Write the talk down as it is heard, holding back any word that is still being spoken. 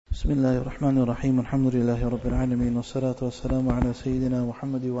بسم الله الرحمن الرحيم الحمد لله رب العالمين والصلاة والسلام على سيدنا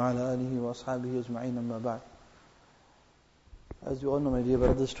محمد وعلى آله وأصحابه أجمعين أما بعد. As you all know, my dear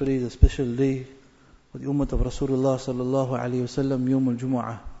brothers, today is a special day for the ummah of Rasulullah sallallahu alayhi wa sallam, Yawm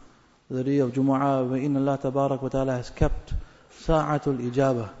al-Jumu'ah, the day of Jumu'ah, wherein Allah tabarak wa ta'ala has kept Sa'atul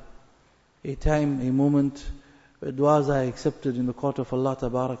Ijabah, a time, a moment where du'as are accepted in the court of Allah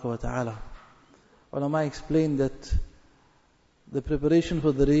tabarak wa ta'ala. Ulama explained that the preparation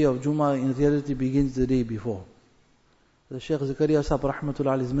for the day of Jummah in reality begins the day before. The Shaykh Zakaria Sahib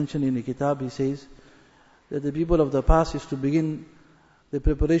Rahmatullah is mentioned in the kitab. He says that the people of the past used to begin the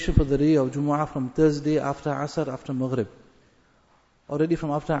preparation for the day of Jummah from Thursday after Asr, after Maghrib. Already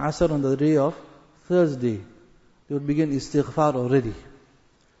from after Asr on the day of Thursday, they would begin istighfar already.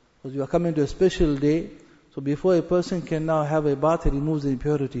 Because you are coming to a special day, so before a person can now have a bath, he removes the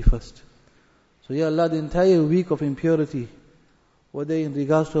impurity first. So Ya Allah, the entire week of impurity, whether in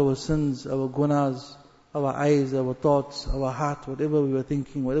regards to our sins, our gunas, our eyes, our thoughts, our heart, whatever we were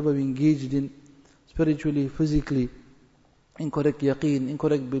thinking, whatever we engaged in, spiritually, physically, incorrect yaqeen,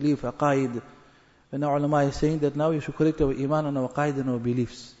 incorrect belief, aqaid. And our ulama is saying that now we should correct our iman and our aqaid and our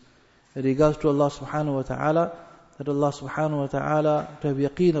beliefs. In regards to Allah subhanahu wa ta'ala, that Allah subhanahu wa ta'ala, to have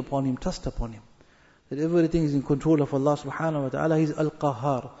yaqeen upon Him, trust upon Him. That everything is in control of Allah subhanahu wa ta'ala. He is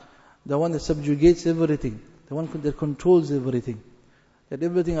Al-Qahhar, the one that subjugates everything, the one that controls everything. That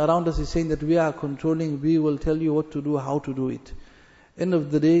everything around us is saying that we are controlling, we will tell you what to do, how to do it. End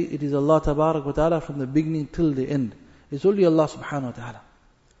of the day, it is Allah tabarak wa ta'ala from the beginning till the end. It's only Allah subhanahu wa ta'ala.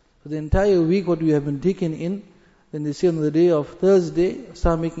 So the entire week what we have been taken in, then they say on the day of Thursday,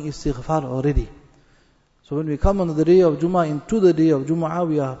 start making istighfar already. So when we come on the day of Jummah, into the day of Jummah,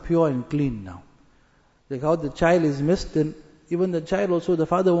 we are pure and clean now. Like how the child is missed, then even the child also, the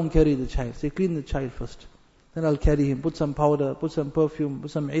father won't carry the child. Say, clean the child first. Then I'll carry him, put some powder, put some perfume,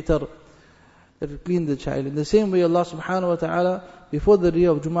 put some itar, that will clean the child. In the same way, Allah subhanahu wa ta'ala, before the day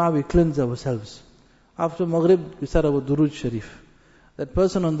of Jumu'ah, we cleanse ourselves. After Maghrib, we start our Durood Sharif. That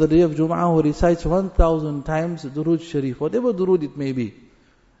person on the day of Jumu'ah who recites 1,000 times Durood Sharif, whatever Durood it may be.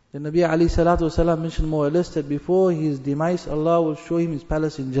 The Nabi alayhi salatu wasalam mentioned more or less that before his demise, Allah will show him his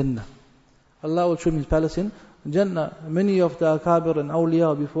palace in Jannah. Allah will show him his palace in Jannah. Many of the Akabir and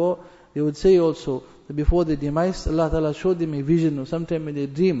Awliya before, they would say also, before the demise, Allah Ta'ala showed them a vision or sometime in a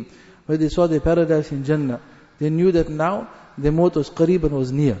dream where they saw the paradise in Jannah. They knew that now the maut was qareeb and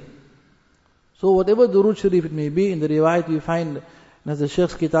was near. So whatever durood sharif it may be, in the riwayat we find, as the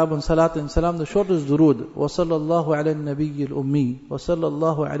Shaykh's kitab on salat and salam, the shortest durood, وَصَلَّى اللَّهُ عَلَى النَّبِيِّ الْأُمِّي وَصَلَّى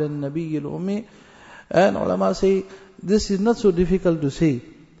اللَّهُ عَلَى النَّبِيِّ الْأُمِّي. And ulama say, this is not so difficult to say,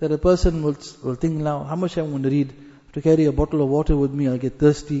 that a person will think now, how much I'm going to read? To carry a bottle of water with me, I'll get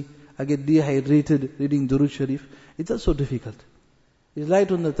thirsty, I get dehydrated reading Durood Sharif. It's not so difficult. It's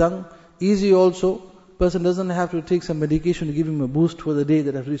light on the tongue, easy also. Person doesn't have to take some medication to give him a boost for the day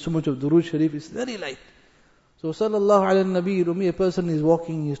that I've read so much of Durood Sharif. It's very light. So sallallahu ala nabi rumi, a person is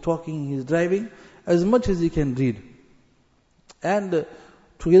walking, he's talking, he's driving, as much as he can read. And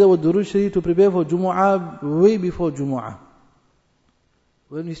together with Durood Sharif to prepare for Jumu'ah, way before Jumu'ah.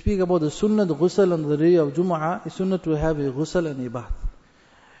 When we speak about the sunnah, the ghusl on the day of Jumu'ah, it's sunnah to have a ghusl and a bath.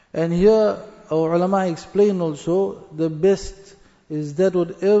 And here, our ulama explain also, the best is that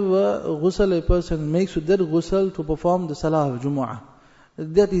whatever ghusl a person makes with that ghusl to perform the salah of Jumu'ah.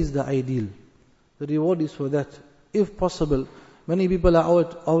 That is the ideal. The reward is for that. If possible, many people are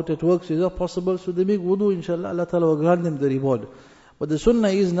out at work, so it's not possible, so they make wudu, inshallah, Allah Ta'ala will grant them the reward. But the sunnah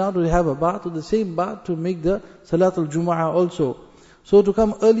is now to have a bath, with the same bath to make the Salatul Jumu'ah also. So to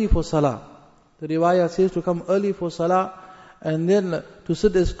come early for salah. The riwayah says to come early for salah, and then to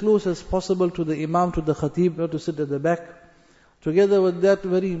sit as close as possible to the imam, to the khatib, not to sit at the back. Together with that,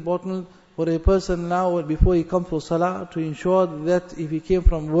 very important for a person now, before he comes for salah, to ensure that if he came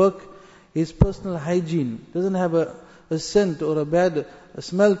from work, his personal hygiene doesn't have a scent or a bad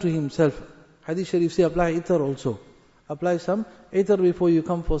smell to himself. Hadith Sharif say, apply itar also. Apply some itar before you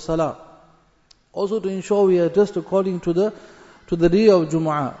come for salah. Also to ensure we are dressed according to the day of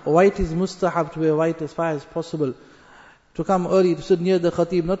Jumu'ah. White is mustahab, to wear white as far as possible. To come early, to sit near the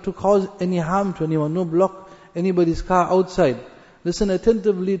khatib, not to cause any harm to anyone, no block anybody's car outside. Listen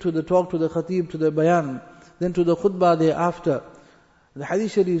attentively to the talk, to the khatib, to the bayan, then to the khutbah thereafter. The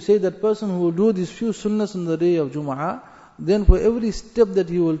hadith sharif say that person who will do these few sunnahs on the day of Jumu'ah, then for every step that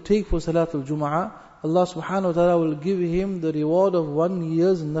he will take for Salatul Jumu'ah, Allah subhanahu wa ta'ala will give him the reward of 1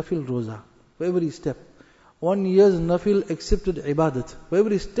 year's nafil roza. For every step. 1 year's nafil accepted ibadat. For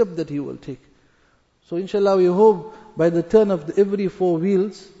every step that he will take. So inshallah we hope by the turn of every 4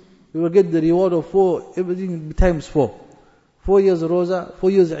 wheels, we will get the reward of 4, everything times 4. 4 years roza,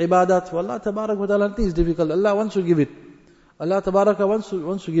 4 years ibadat. For Allah Tabarak wa Ta'ala, nothing is difficult. Allah wants to give it. Allah Tabaraka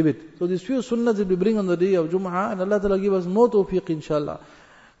wants to give it. So these few sunnahs that we bring on the day of Jum'ah, and Allah Ta'ala give us more tawfiq inshallah.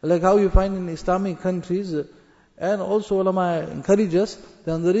 Like how you find in Islamic countries, and also ulama encourage us,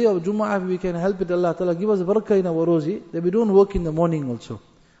 that on the day of Jum'ah, if we can help it, Allah Ta'ala give us barakah in our rozi, that we don't work in the morning also.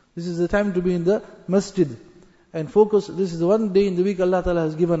 This is the time to be in the masjid and focus. This is the one day in the week Allah Ta'ala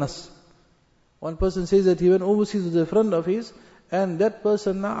has given us. One person says that he went overseas with a friend of his, and that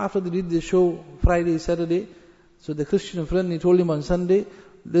person now, after they did the show Friday, Saturday, so the Christian friend, he told him on Sunday,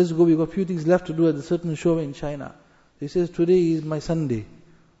 let's go, we got a few things left to do at a certain show in China. He says, today is my Sunday.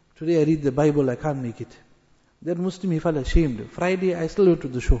 Today I read the Bible, I can't make it. That Muslim, he felt ashamed. Friday, I still went to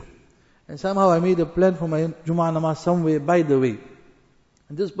the show. And somehow I made a plan for my Jum'ah namaz somewhere by the way.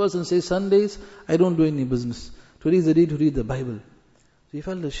 And this person says, Sundays, I don't do any business. Today is the day to read the Bible. So he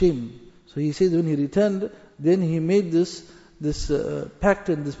felt ashamed. So he says when he returned, then he made this pact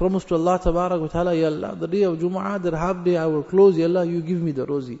and this promise to Allah Tabarak wa Ta'ala, Ya Allah, the day of Jum'ah, that half day I will close, Ya Allah, you give me the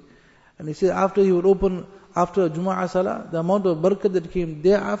rozi. And he said after he would open, after Jum'ah Salah, the amount of barakah that came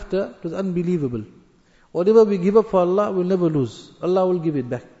thereafter, it was unbelievable. Whatever we give up for Allah, we'll never lose. Allah will give it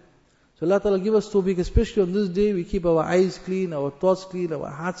back. So Allah Ta'ala give us tawfiq, especially on this day, we keep our eyes clean, our thoughts clean, our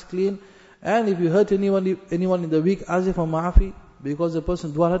hearts clean. And if you hurt anyone in the week, ask for ma'afi, because the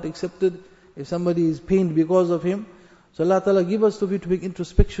person's dua not accepted, if somebody is pained because of him. So Allah Ta'ala give us tawfiq to make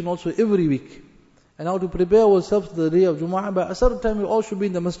introspection also every week. And how to prepare ourselves for the day of Jum'ah. By Asr time, we all should be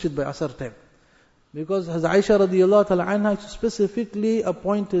in the masjid by Asr time. Because as Aisha radiallahu ta'ala anha specifically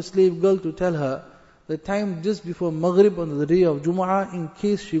appoint a slave girl to tell her the time just before Maghrib on the day of Jum'ah, in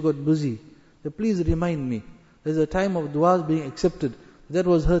case she got busy. So please remind me. There's a time of du'as being accepted. That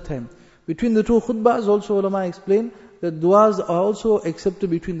was her time. Between the two khutbahs, also ulama explain that du'as are also accepted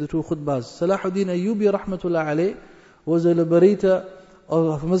between the two khutbahs. Salahuddin Ayyubi rahmatullah alayh was a liberator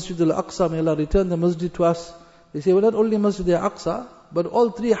of Masjid al-Aqsa. May Allah return the masjid to us. They say, well, not only Masjid al-Aqsa, but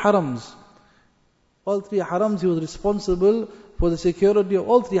all three harams. All three harams, he was responsible for the security of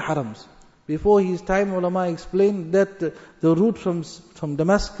all three harams. Before his time, ulama explained that the route from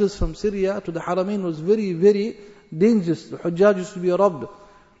Damascus, from Syria to the Haramain was very, very dangerous. The Hujjaj used to be robbed.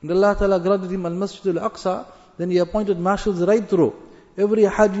 And Allah Ta'ala granted him al-Masjid al-Aqsa. Then he appointed marshals right through. Every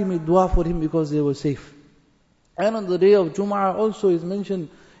Haji made dua for him because they were safe. And on the day of Jum'ah also is mentioned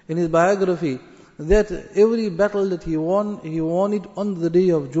in his biography that every battle that he won it on the day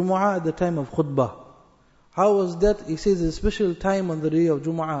of Jum'ah at the time of khutbah. How was that? He says a special time on the day of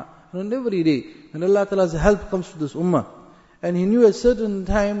Jum'ah. And on every day, when Allah Ta'ala's help comes to this ummah. And he knew a certain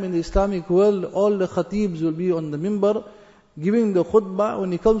time in the Islamic world, all the khatibs will be on the mimbar, giving the khutbah.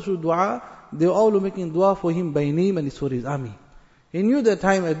 When he comes to dua, they were all making dua for him by name and it's for his army. He knew that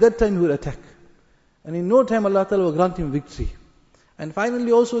time, at that time he would attack. And in no time Allah Ta'ala will grant him victory. And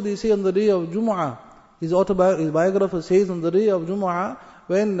finally also they say on the day of Jum'ah, his biographer says on the day of Jum'ah,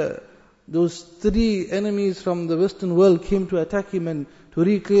 when those three enemies from the Western world came to attack him and to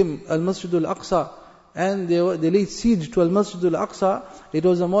reclaim Al-Masjid Al-Aqsa, and they laid siege to Al-Masjid Al-Aqsa, it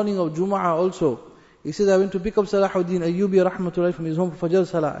was the morning of Jum'ah also. He says, I went to pick up Salahuddin Ayyubi rahmatullah from his home for Fajr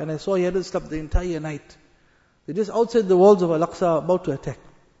Salah, and I saw he hadn't slept the entire night. They're just outside the walls of Al-Aqsa about to attack.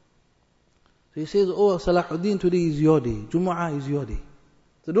 So he says, oh Salahuddin, today is your day. Jum'ah is your day.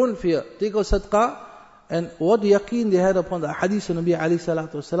 So don't fear. Take a sadaqah. And what yaqeen they had upon the hadith of Nabi alayhi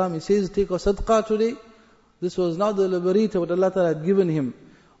salatu wasalam. He says, take a sadaqah today. This was now the liberator what Allah Ta'ala had given him.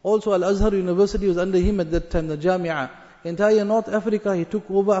 Also Al-Azhar University was under him at that time, the Jami'ah. Entire North Africa he took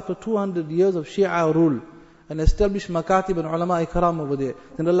over after 200 years of Shia rule. And established makatib and ulama ikram over there.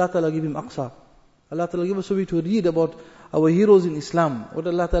 Then Allah Ta'ala gave him Aqsa. Allah Ta'ala gave us a way to read about our heroes in Islam. What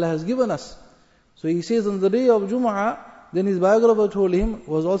Allah Ta'ala has given us. So he says on the day of Jum'ah, then his biographer told him,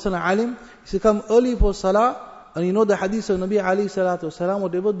 was also an alim, he said, come early for salah, and you know the hadith of Nabi alayhi salatu wasalam,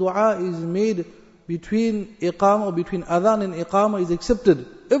 whatever dua is made between iqamah or between adhan and iqamah is accepted.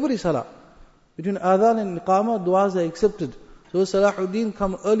 Every salah. Between adhan and iqamah, duas are accepted. So Salahuddin,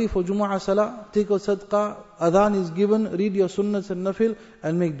 come early for Jumu'ah salah, take a sadaqah, adhan is given, read your sunnahs and nafil,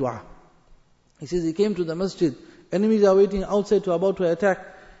 and make dua. He says he came to the masjid, enemies are waiting outside about to attack.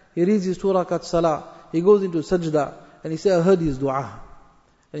 He reads his 2 rakat salah, he goes into sajda, and he said, I heard his dua.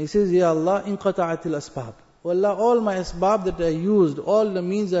 And he says, Ya Allah, inqata'atil asbab. Oh Allah, all my asbab that I used, all the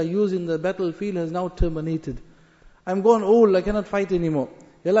means I used in the battlefield has now terminated. I'm gone old, I cannot fight anymore.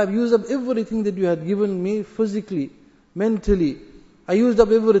 Ya Allah, I've used up everything that you had given me physically, mentally. I used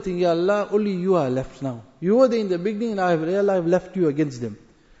up everything, Ya Allah, only you are left now. You were there in the beginning and I have left you against them.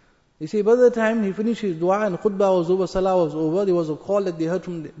 You see, by the time he finished his dua and khutbah was over, salah was over, there was a call that they heard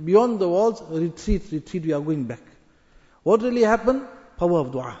from beyond the walls, retreat, we are going back. What really happened? Power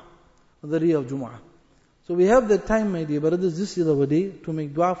of dua. The day of Jumu'ah. So we have that time, my dear brothers, this is our day to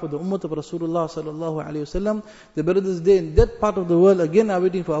make dua for the ummah of Rasulullah sallallahu alayhi wasallam. The brothers day in that part of the world again are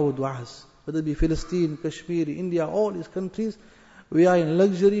waiting for our du'as. Whether it be Palestine, Kashmir, India, all these countries, we are in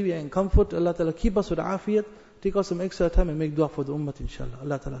luxury, we are in comfort. Allah Ta'ala keep us with afiyat. Take us some extra time and make dua for the ummah, inshallah.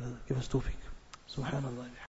 Allah Ta'ala give us tawfiq. Subhanallah.